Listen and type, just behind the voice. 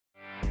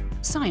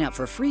Sign up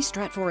for free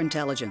Stratfor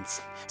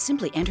Intelligence.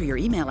 Simply enter your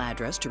email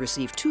address to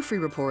receive 2 free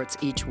reports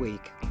each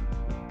week.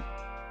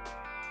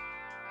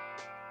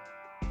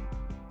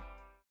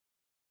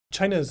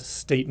 China's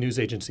state news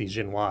agency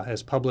Xinhua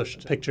has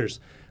published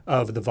pictures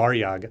of the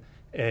Varyag,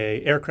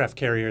 an aircraft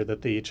carrier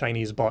that the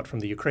Chinese bought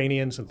from the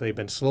Ukrainians that they've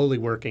been slowly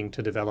working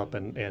to develop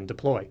and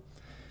deploy.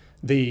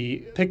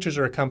 The pictures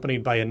are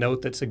accompanied by a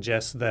note that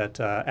suggests that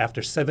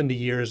after 70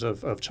 years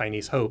of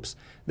Chinese hopes,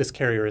 this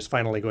carrier is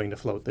finally going to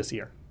float this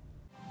year.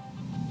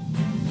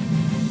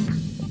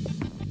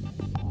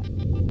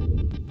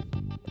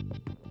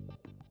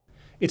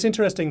 It's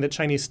interesting that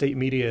Chinese state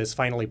media is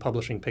finally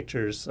publishing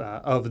pictures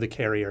of the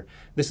carrier.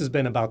 This has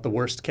been about the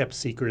worst kept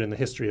secret in the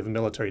history of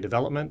military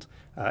development.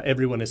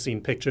 Everyone has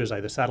seen pictures,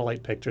 either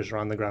satellite pictures or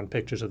on-the-ground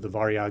pictures of the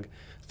Varyag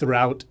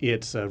throughout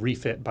its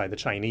refit by the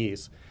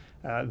Chinese.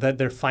 That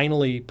they're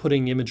finally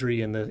putting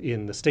imagery in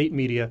the state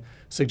media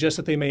suggests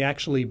that they may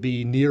actually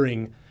be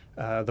nearing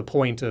the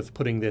point of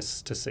putting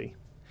this to sea.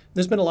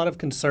 There's been a lot of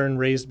concern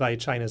raised by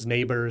China's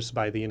neighbors,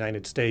 by the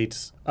United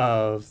States,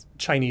 of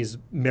Chinese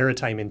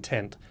maritime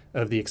intent,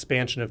 of the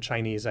expansion of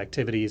Chinese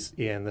activities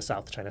in the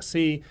South China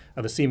Sea,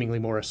 of a seemingly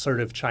more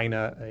assertive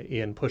China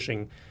in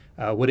pushing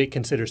what it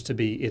considers to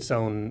be its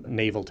own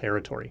naval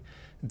territory.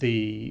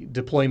 The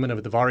deployment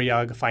of the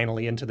Varyag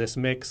finally into this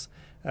mix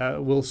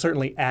will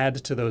certainly add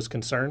to those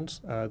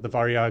concerns. The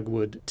Varyag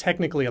would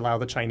technically allow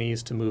the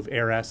Chinese to move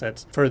air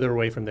assets further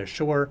away from their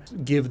shore,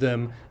 give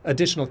them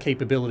additional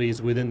capabilities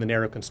within the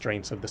narrow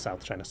constraints of the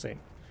South China Sea.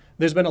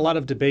 There's been a lot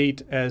of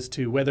debate as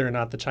to whether or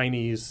not the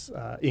Chinese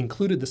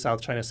included the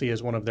South China Sea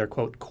as one of their,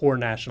 quote, core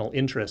national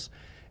interests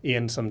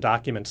in some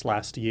documents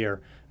last year.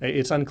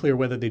 It's unclear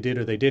whether they did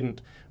or they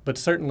didn't, but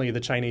certainly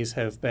the Chinese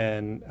have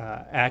been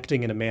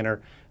acting in a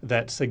manner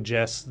that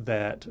suggests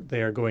that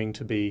they are going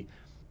to be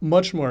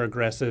much more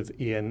aggressive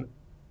in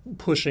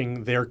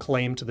pushing their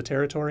claim to the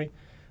territory,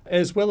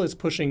 as well as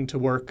pushing to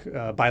work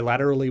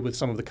bilaterally with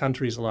some of the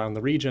countries around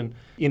the region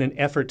in an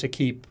effort to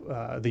keep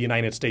the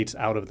United States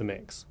out of the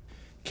mix.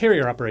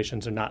 Carrier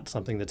operations are not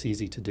something that's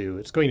easy to do.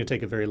 It's going to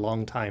take a very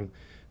long time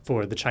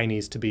for the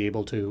Chinese to be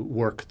able to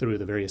work through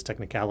the various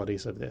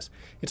technicalities of this.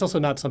 It's also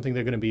not something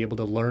they're going to be able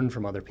to learn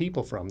from other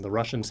people from. The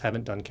Russians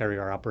haven't done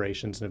carrier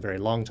operations in a very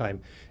long time,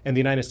 and the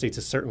United States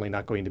is certainly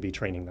not going to be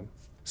training them.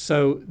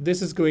 So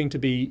this is going to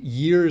be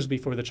years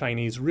before the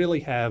Chinese really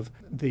have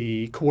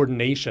the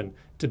coordination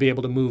to be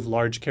able to move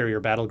large carrier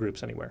battle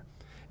groups anywhere.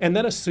 And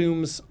that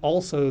assumes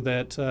also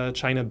that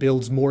China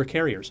builds more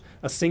carriers.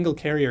 A single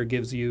carrier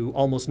gives you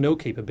almost no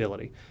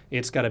capability.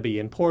 It's got to be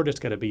in port, it's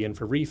got to be in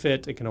for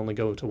refit, it can only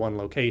go to one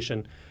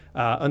location.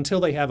 Until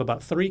they have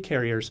about 3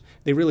 carriers,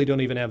 they really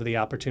don't even have the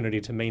opportunity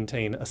to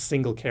maintain a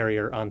single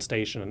carrier on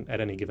station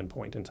at any given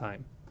point in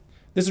time.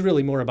 This is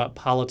really more about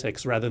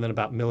politics rather than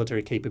about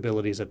military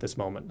capabilities at this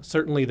moment.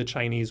 Certainly the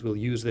Chinese will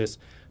use this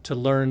to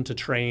learn, to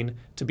train,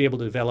 to be able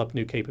to develop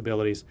new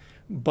capabilities,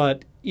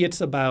 but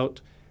it's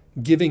about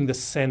giving the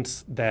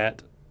sense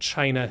that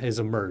China has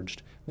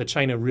emerged, that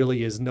China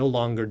really is no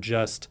longer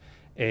just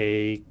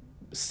a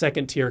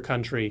second-tier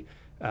country,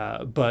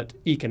 but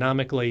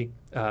economically,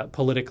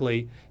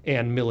 politically,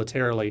 and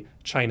militarily,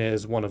 China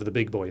is one of the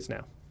big boys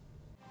now.